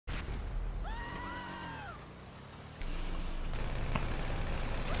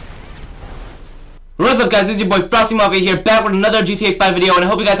What's up, guys? This is your boy FrostyMafia here, back with another GTA 5 video, and I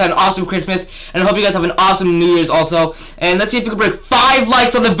hope you guys had an awesome Christmas, and I hope you guys have an awesome New Year's also. And let's see if we can break 5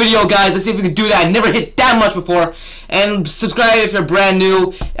 likes on the video, guys. Let's see if we can do that. I never hit that much before. And subscribe if you're brand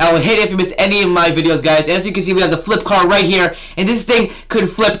new. I would hate it if you missed any of my videos, guys. As you can see, we have the flip car right here, and this thing could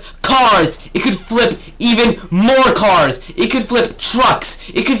flip cars. It could flip even more cars. It could flip trucks.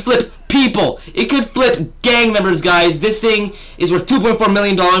 It could flip people. It could flip gang members, guys. This thing is worth $2.4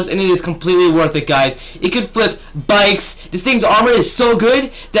 million, and it is completely worth it, guys. It could flip bikes. This thing's armor is so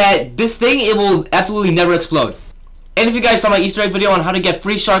good that this thing, it will absolutely never explode. And if you guys saw my Easter egg video on how to get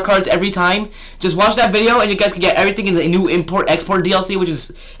free shark cards every time, just watch that video and you guys can get everything in the new import-export DLC, which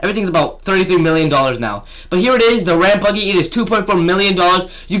is, everything's about $33 million now. But here it is, the ramp buggy. It is $2.4 million.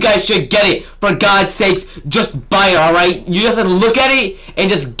 You guys should get it. For God's sakes, just buy it, alright? You just have to look at it and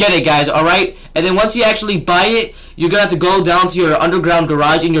just get it, guys, alright? And then once you actually buy it, you're gonna have to go down to your underground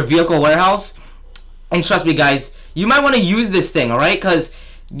garage in your vehicle warehouse. And trust me, guys, you might want to use this thing, alright? Because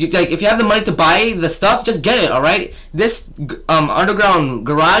if you have the money to buy the stuff, just get it, alright? This underground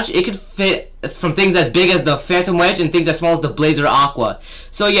garage, it could fit from things as big as the Phantom Wedge and things as small as the Blazer Aqua.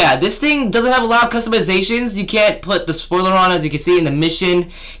 So yeah, this thing doesn't have a lot of customizations. You can't put the spoiler on, as you can see in the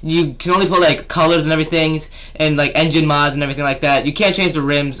mission. You can only put like colors and everything, and like engine mods and everything like that. You can't change the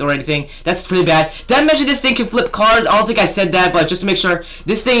rims or anything. That's pretty bad. Did I mention this thing can flip cars? I don't think I said that, but just to make sure,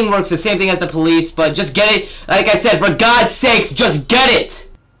 this thing works the same thing as the police, but just get it. Like I said, for God's sakes, just get it!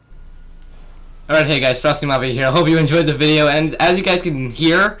 Alright, hey guys, FrostyMafia here. I hope you enjoyed the video, and as you guys can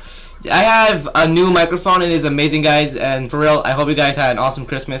hear, I have a new microphone. It is amazing, guys, and for real, I hope you guys had an awesome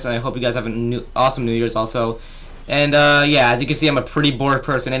Christmas, and I hope you guys have an awesome New Year's also. And yeah, as you can see, I'm a pretty bored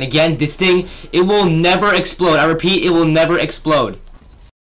person, and again, this thing, it will never explode. I repeat, it will never explode.